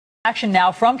Action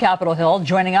now from Capitol Hill.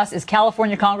 Joining us is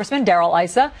California Congressman Darrell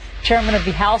Issa, chairman of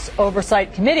the House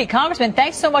Oversight Committee. Congressman,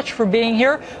 thanks so much for being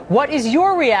here. What is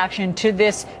your reaction to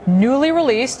this newly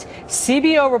released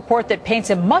CBO report that paints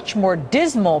a much more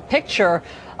dismal picture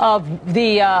of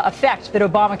the effect that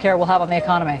Obamacare will have on the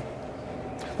economy?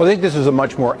 Well, I think this is a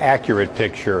much more accurate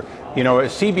picture. You know,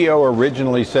 CBO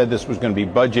originally said this was going to be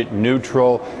budget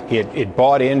neutral. It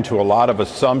bought into a lot of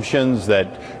assumptions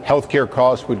that healthcare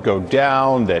costs would go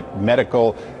down, that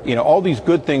medical, all these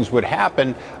good things would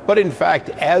happen. But in fact,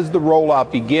 as the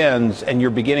rollout begins and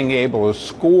you're beginning able to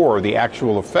score the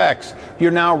actual effects, you're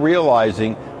now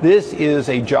realizing this is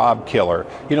a job killer.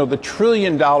 The $1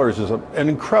 trillion is an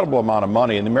incredible amount of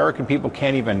money, and the American people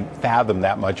can't even fathom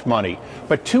that much money.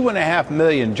 But 2.5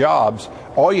 million jobs,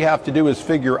 all you have to do is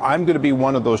figure, I'm going to be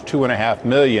one of those 2.5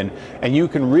 million, and you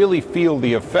can really feel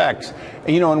the effects.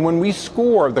 And when we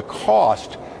score the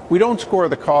cost, we don't score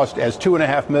the cost as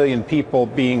 2.5 million people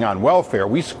being on welfare.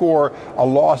 We score a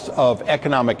loss of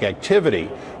economic activity.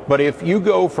 But if you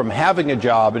go from having a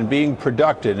job and being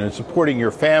productive and supporting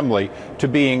your family to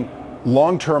being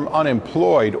long-term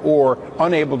unemployed or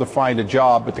unable to find a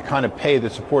job at the kind of pay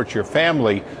that supports your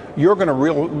family, you're going to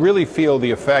really feel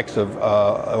the effects of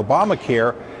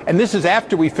Obamacare. And this is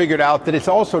after we figured out that it's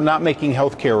also not making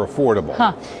health care affordable.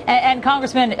 And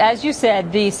Congressman, as you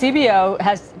said, the CBO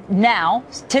has now,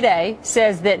 today,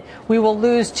 says that we will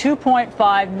lose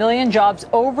 2.5 million jobs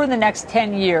over the next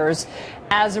 10 years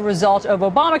as a result of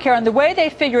Obamacare. And the way they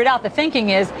figure it out, the thinking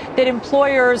is that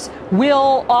employers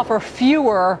will offer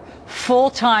fewer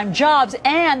full-time jobs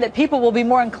and that people will be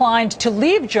more inclined to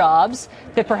leave jobs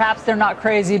that perhaps they're not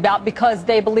crazy about because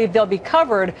they believe they'll be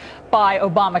covered by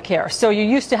Obamacare. So you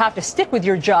used to have to stick with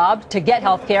your job to get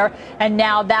health care, and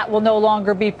now that will no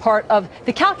longer be part of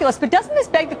the calculus. But doesn't this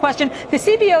beg the question? The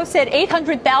CBO said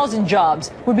 800,000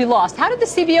 jobs would be lost. How did the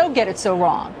CBO get it so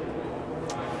wrong?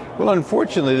 Well,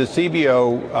 unfortunately, the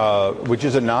CBO, which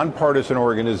is a nonpartisan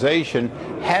organization,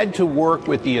 had to work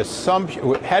with the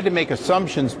assumption, had to make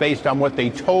assumptions based on what they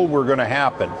told were going to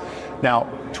happen. Now,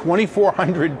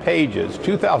 2,400 pages,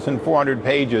 2,400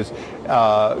 pages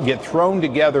get thrown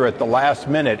together at the last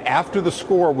minute after the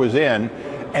score was in,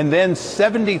 and then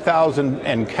 70,000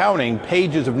 and counting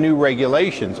pages of new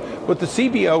regulations. What the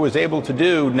CBO is able to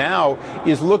do now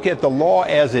is look at the law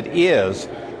as it is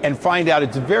and find out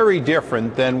it's very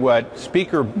different than what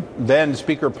then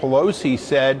Speaker Pelosi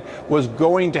said was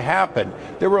going to happen.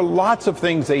 There were lots of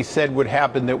things they said would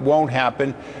happen that won't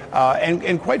happen.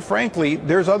 And quite frankly,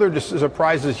 there's other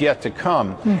surprises yet to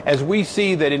come. As we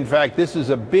see that, in fact, this is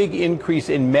a big increase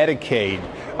in Medicaid,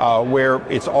 where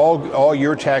it's all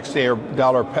your taxpayer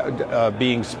dollar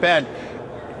being spent.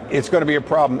 It's going to be a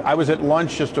problem. I was at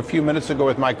lunch just a few minutes ago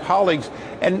with my colleagues,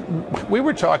 and we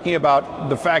were talking about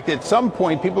the fact that at some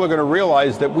point people are going to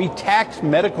realize that we tax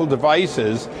medical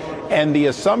devices, and the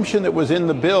assumption that was in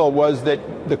the bill was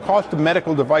that the cost of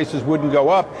medical devices wouldn't go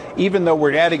up, even though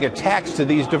we're adding a tax to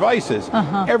these devices.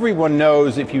 Everyone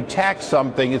knows if you tax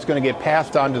something, it's going to get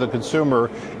passed on to the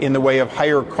consumer in the way of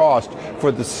higher cost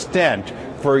for the stent,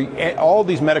 for all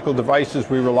these medical devices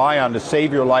we rely on to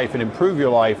save your life and improve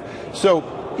your life.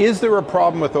 So, is there a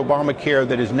problem with Obamacare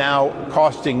that is now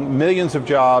costing millions of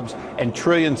jobs and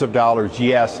trillions of dollars?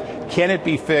 Yes. Can it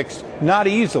be fixed? Not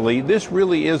easily. This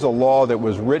really is a law that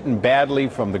was written badly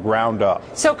from the ground up.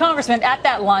 So, Congressman, at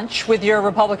that lunch with your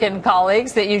Republican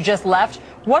colleagues that you just left,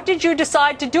 what did you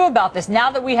decide to do about this? Now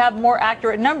that we have more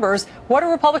accurate numbers, what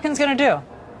are Republicans going to do?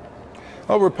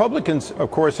 Well, Republicans, of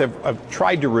course, have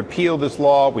tried to repeal this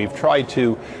law. We've tried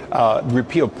to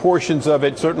repeal portions of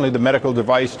it. Certainly the medical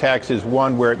device tax is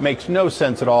one where it makes no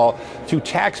sense at all to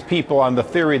tax people on the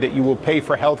theory that you will pay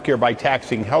for health care by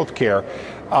taxing health care.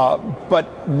 But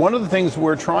one of the things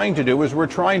we're trying to do is we're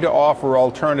trying to offer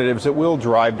alternatives that will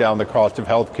drive down the cost of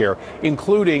health care,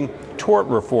 including tort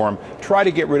reform, try to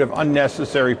get rid of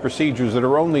unnecessary procedures that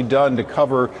are only done to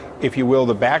cover, if you will,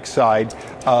 the backside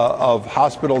of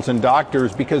hospitals and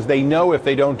doctors, because they know if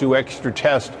they don't do extra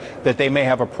tests that they may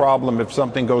have a problem if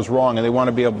something goes wrong, and they want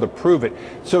to be able to prove it.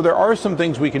 So there are some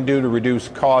things we can do to reduce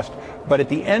cost, but at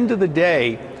the end of the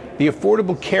day, the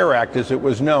Affordable Care Act, as it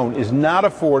was known, is not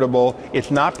affordable.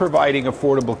 It's not providing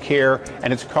affordable care,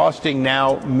 and it's costing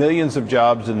now millions of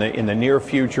jobs in the near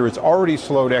future. It's already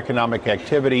slowed economic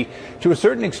activity. To a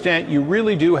certain extent, you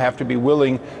really do have to be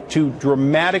willing to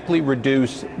dramatically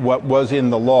reduce what was in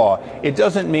the law. It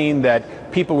doesn't mean that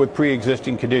people with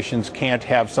pre-existing conditions can't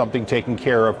have something taken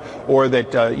care of, or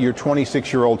that your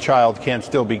 26-year-old child can't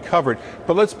still be covered.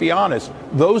 But let's be honest,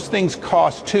 those things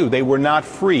cost too. They were not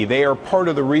free. They are part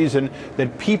of the reason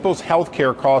that people's health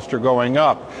care costs are going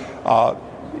up.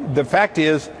 The fact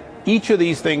is, Each of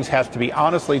these things has to be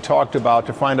honestly talked about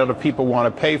to find out if people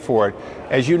want to pay for it.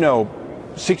 As you know,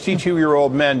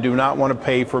 62-year-old men do not want to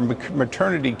pay for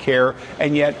maternity care,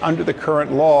 and yet under the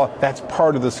current law, that's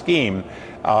part of the scheme.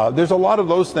 There's a lot of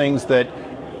those things that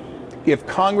if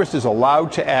Congress is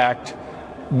allowed to act,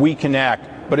 we can act.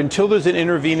 But until there's an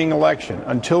intervening election,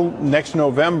 until next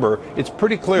November, it's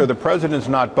pretty clear the president's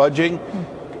not budging.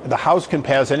 The House can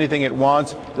pass anything it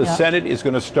wants. The Senate is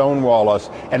going to stonewall us.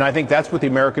 And I think that's what the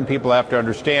American people have to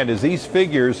understand, is these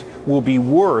figures will be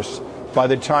worse by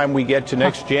the time we get to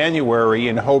next January,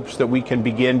 in hopes that we can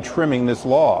begin trimming this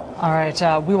law. All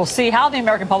right. We will see how the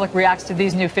American public reacts to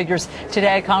these new figures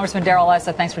today. Congressman Darrell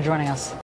Issa, thanks for joining us.